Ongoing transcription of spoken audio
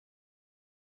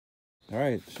All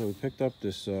right, so we picked up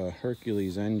this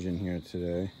Hercules engine here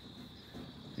today,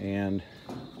 and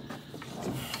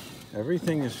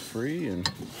everything is free and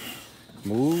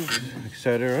moved,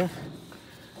 etc.,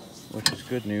 which is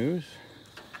good news.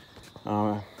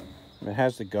 It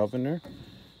has the governor.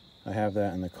 I have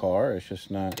that in the car. It's just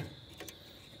not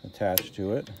attached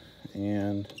to it,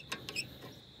 and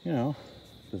you know,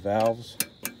 the valves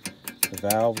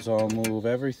all move,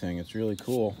 everything. It's really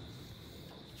cool.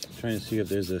 I'm trying to see if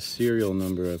there's a serial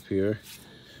number up here.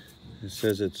 It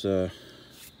says it's a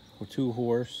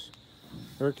 2-horse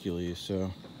Hercules,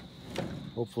 so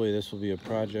hopefully this will be a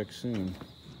project soon.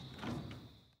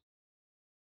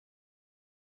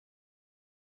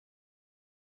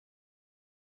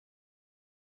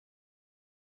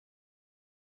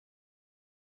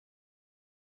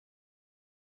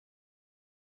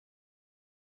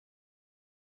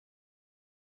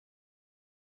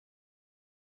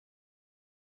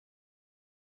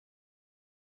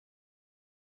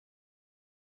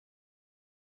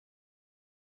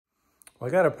 Well,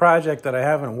 I got a project that I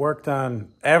haven't worked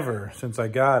on ever since I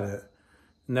got it.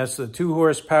 And that's the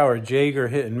 2-horsepower Jaeger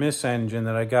hit and miss engine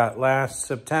that I got last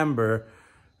September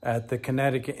at the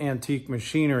Connecticut Antique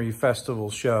Machinery Festival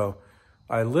show.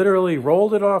 I literally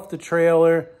rolled it off the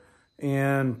trailer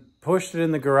and pushed it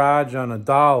in the garage on a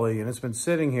dolly, and it's been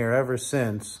sitting here ever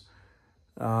since.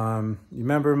 You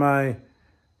remember my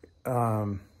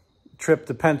trip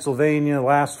to Pennsylvania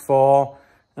last fall?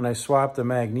 And I swapped the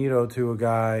magneto to a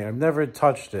guy. I've never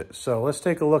touched it. So let's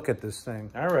take a look at this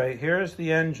thing. All right, here's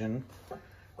the engine.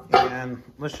 And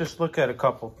let's just look at a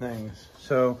couple things.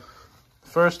 So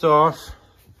first off,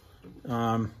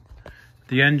 the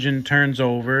engine turns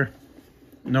over.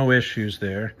 No issues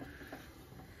there.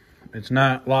 It's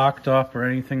not locked up or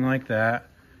anything like that.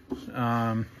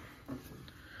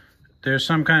 There's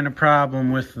some kind of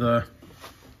problem with the,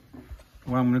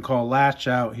 what I'm going to call latch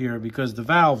out here, because the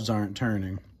valves aren't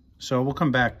turning. So we'll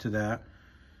come back to that.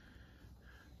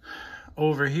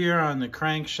 Over here on the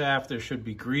crankshaft, there should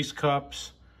be grease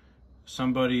cups.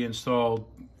 Somebody installed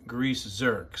grease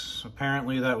zerks.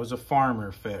 Apparently that was a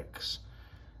farmer fix.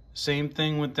 Same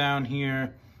thing with down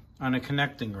here on a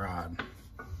connecting rod.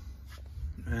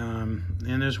 And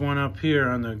there's one up here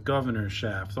on the governor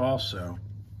shaft also.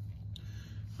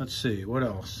 Let's see, what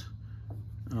else?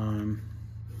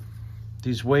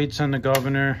 These weights on the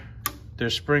governor, they're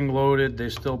spring loaded, they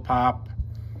still pop.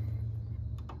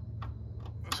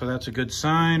 So that's a good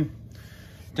sign.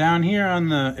 Down here on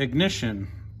the ignition,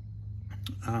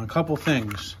 a couple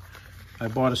things. I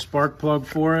bought a spark plug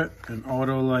for it, an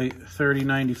Autolite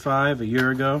 3095 a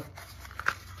year ago.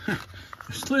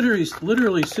 It's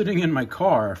literally sitting in my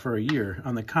car for a year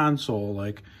on the console,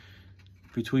 like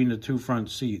between the two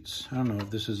front seats. I don't know if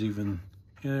this is even,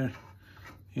 yeah,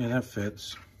 that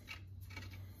fits.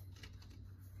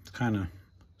 Kind of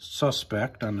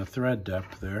suspect on the thread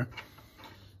depth there.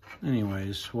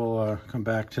 Anyways, we'll come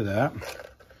back to that.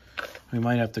 We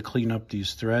might have to clean up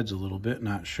these threads a little bit,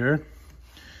 not sure.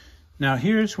 Now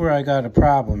here's where I got a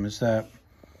problem, is that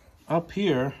up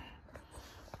here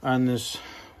on this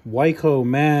Wyco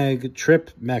mag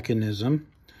trip mechanism,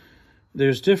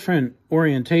 there's different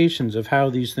orientations of how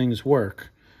these things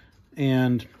work.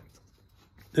 And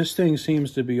this thing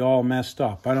seems to be all messed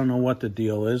up. I don't know what the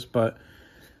deal is, but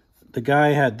the guy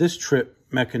had this trip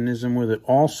mechanism with it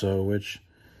also, which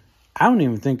I don't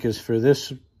even think is for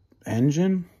this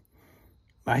engine.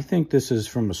 I think this is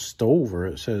from a Stover.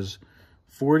 It says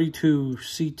 42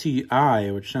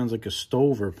 CTI, which sounds like a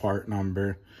Stover part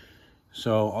number.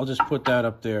 So I'll just put that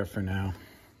up there for now.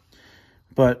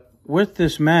 But with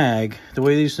this mag, the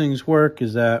way these things work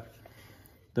is that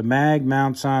the mag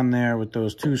mounts on there with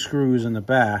those 2 screws in the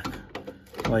back,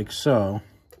 like so.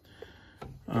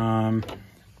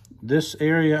 This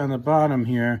area on the bottom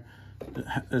here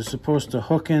is supposed to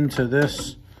hook into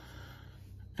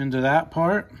that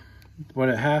part, but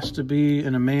it has to be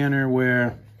in a manner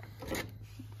where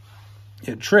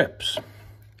it trips.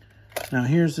 Now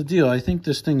here's the deal. I think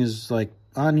this thing is like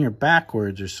on here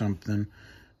backwards or something,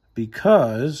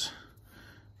 because,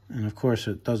 and of course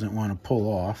it doesn't want to pull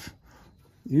off.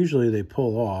 Usually they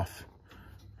pull off.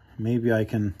 Maybe I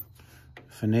can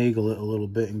finagle it a little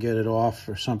bit and get it off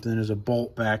or something. There's a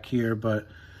bolt back here, but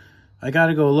I got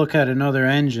to go look at another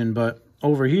engine. But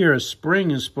over here, a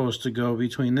spring is supposed to go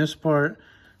between this part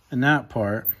and that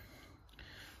part.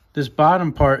 This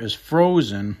bottom part is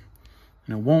frozen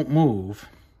and it won't move,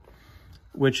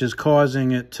 which is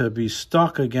causing it to be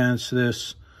stuck against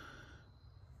this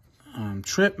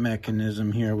trip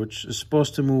mechanism here, which is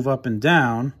supposed to move up and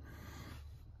down.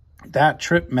 That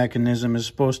trip mechanism is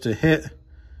supposed to hit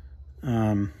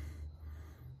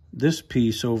this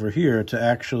piece over here to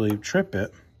actually trip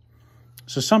it.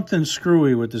 So something's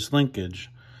screwy with this linkage.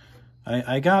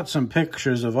 I got some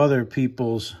pictures of other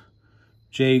people's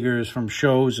Jaegers from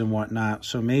shows and whatnot.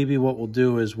 So maybe what we'll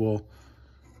do is we'll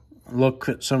look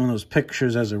at some of those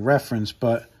pictures as a reference.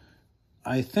 But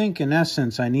I think in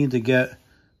essence, I need to get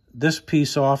this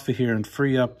piece off of here and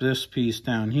free up this piece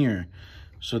down here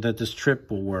so that this trip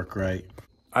will work right.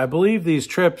 I believe these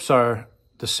trips are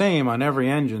the same on every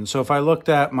engine. So if I looked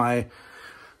at my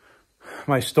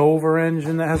Stover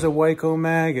engine that has a Waco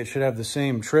mag, it should have the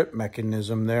same trip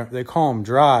mechanism there. They call them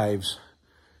drives.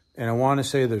 And I want to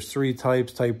say there's 3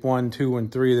 types, type 1, 2,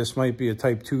 and 3. This might be a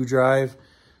type 2 drive,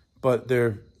 but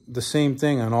they're the same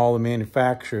thing on all the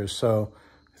manufacturers. So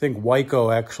I think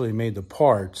Waco actually made the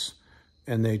parts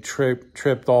and they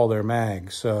tripped all their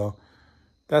mags. So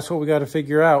that's what we got to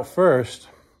figure out first.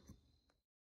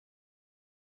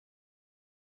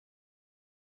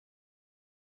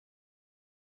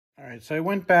 All right, so I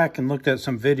went back and looked at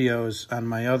some videos on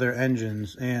my other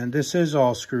engines, and this is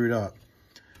all screwed up.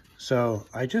 So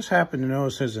I just happened to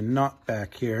notice there's a nut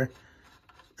back here,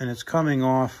 and it's coming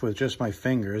off with just my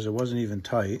fingers. It wasn't even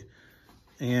tight.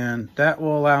 And that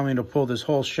will allow me to pull this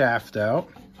whole shaft out.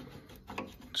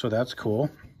 So that's cool.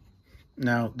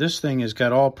 Now, this thing has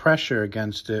got all pressure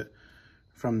against it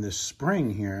from this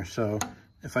spring here. So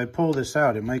if I pull this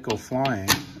out, it might go flying.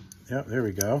 Yep, there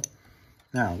we go.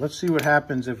 Now, let's see what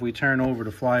happens if we turn over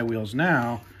the flywheels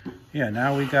now. Yeah,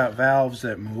 now we got valves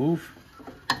that move.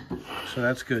 So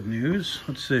that's good news.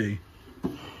 Let's see.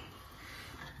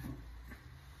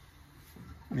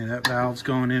 Yeah, that valve's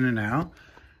going in and out.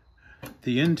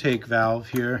 The intake valve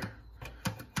here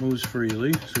moves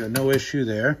freely, so got no issue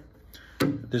there.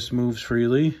 This moves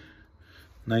freely.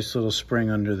 Nice little spring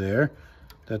under there.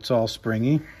 That's all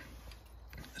springy.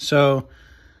 So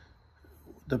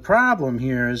the problem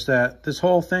here is that this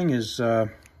whole thing is, for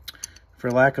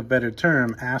lack of a better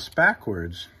term, ass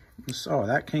backwards. So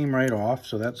that came right off,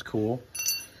 so that's cool.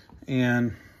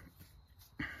 And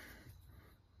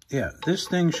yeah, this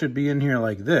thing should be in here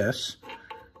like this,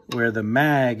 where the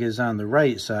mag is on the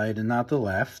right side and not the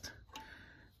left.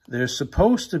 There's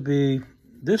supposed to be,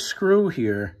 this screw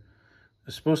here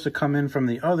is supposed to come in from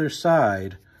the other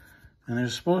side, and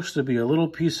there's supposed to be a little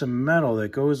piece of metal that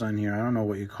goes on here. I don't know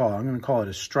what you call it. I'm going to call it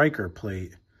a striker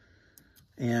plate.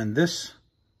 And this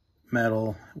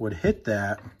metal would hit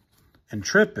that and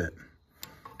trip it.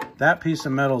 That piece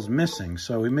of metal is missing,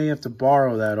 so we may have to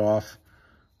borrow that off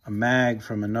a mag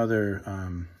from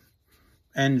another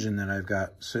engine that I've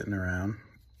got sitting around.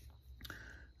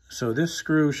 So this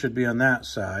screw should be on that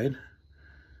side,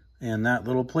 and that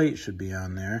little plate should be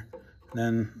on there.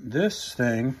 Then this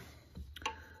thing,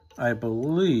 I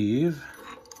believe,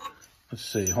 let's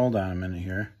see, hold on a minute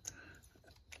here,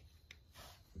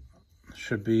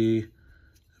 should be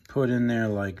put in there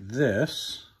like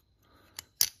this.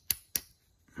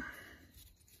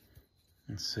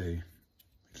 Let's see,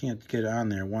 I can't get on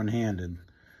there one-handed.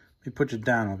 Let me put you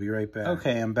down, I'll be right back.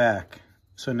 Okay, I'm back.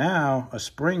 So now a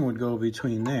spring would go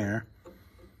between there.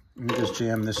 Let me just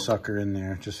jam this sucker in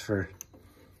there just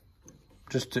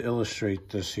to illustrate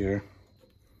this here.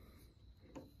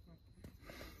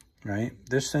 Right,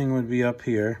 this thing would be up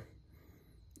here.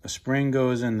 A spring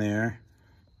goes in there.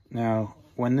 Now,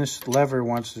 when this lever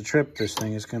wants to trip this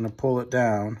thing, it's going to pull it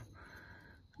down.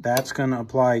 That's going to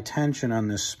apply tension on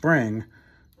this spring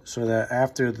so that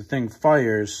after the thing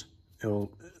fires,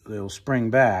 it'll spring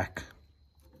back.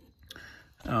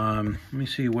 Let me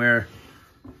see where,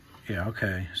 yeah,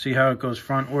 okay. See how it goes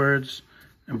frontwards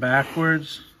and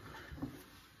backwards?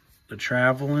 The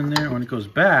travel in there, when it goes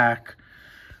back,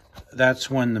 that's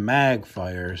when the mag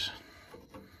fires.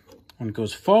 When it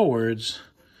goes forwards,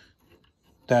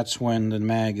 that's when the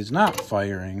mag is not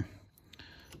firing.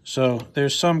 So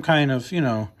there's some kind of,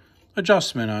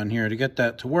 adjustment on here to get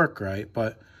that to work right.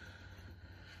 But,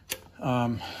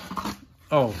 oh,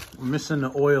 we're missing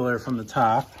the oiler from the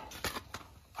top.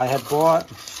 I had bought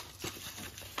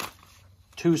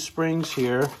 2 springs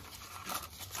here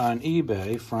on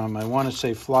eBay from, I want to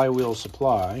say, Flywheel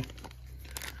Supply.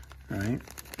 All right.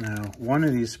 Now, one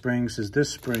of these springs is this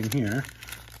spring here.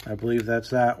 I believe that's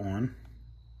that one.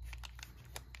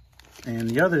 And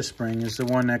the other spring is the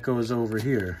one that goes over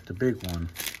here, the big one.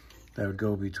 That would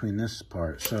go between this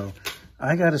part. So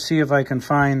I got to see if I can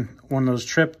find one of those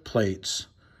trip plates.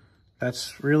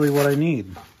 That's really what I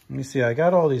need. Let me see. I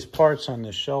got all these parts on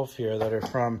this shelf here that are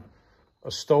from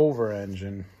a Stover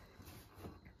engine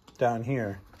down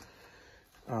here.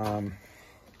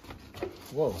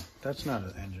 Whoa, that's not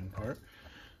an engine part.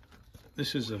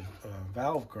 This is a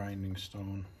valve grinding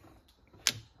stone.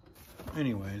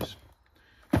 Anyways,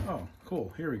 Oh,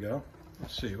 cool. Here we go.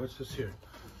 Let's see. What's this here?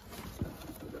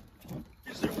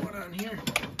 Is there one on here?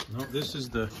 No, this is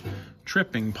the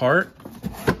tripping part,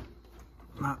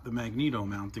 not the magneto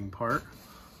mounting part.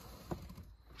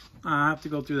 I have to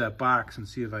go through that box and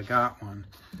see if I got one.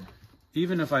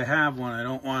 Even if I have one, I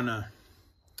don't want to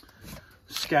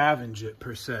scavenge it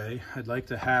per se. I'd like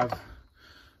to have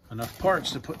enough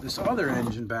parts to put this other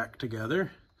engine back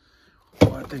together.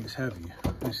 Oh, that thing's heavy.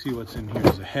 Let me see what's in here.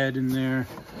 There's a head in there,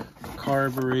 a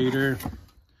carburetor,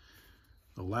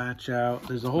 the latch out.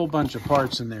 There's a whole bunch of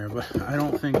parts in there, but I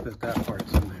don't think that that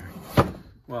part's in there.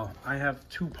 Well, I have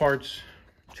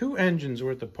two engines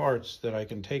worth of parts that I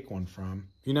can take one from.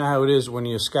 You know how it is when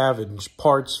you scavenge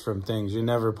parts from things, you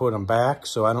never put them back,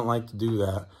 so I don't like to do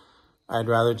that. I'd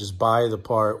rather just buy the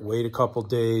part, wait a couple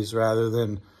days rather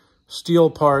than steal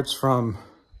parts from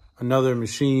another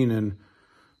machine and,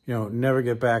 you know, never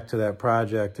get back to that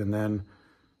project. And then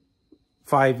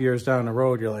 5 years down the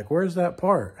road, you're like, where's that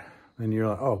part? And you're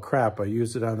like, oh crap, I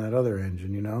used it on that other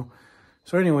engine, you know?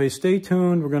 So anyway, stay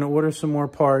tuned. We're going to order some more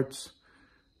parts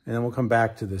and then we'll come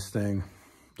back to this thing.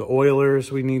 The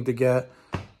oilers we need to get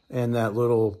and that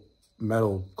little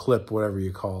metal clip, whatever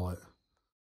you call it.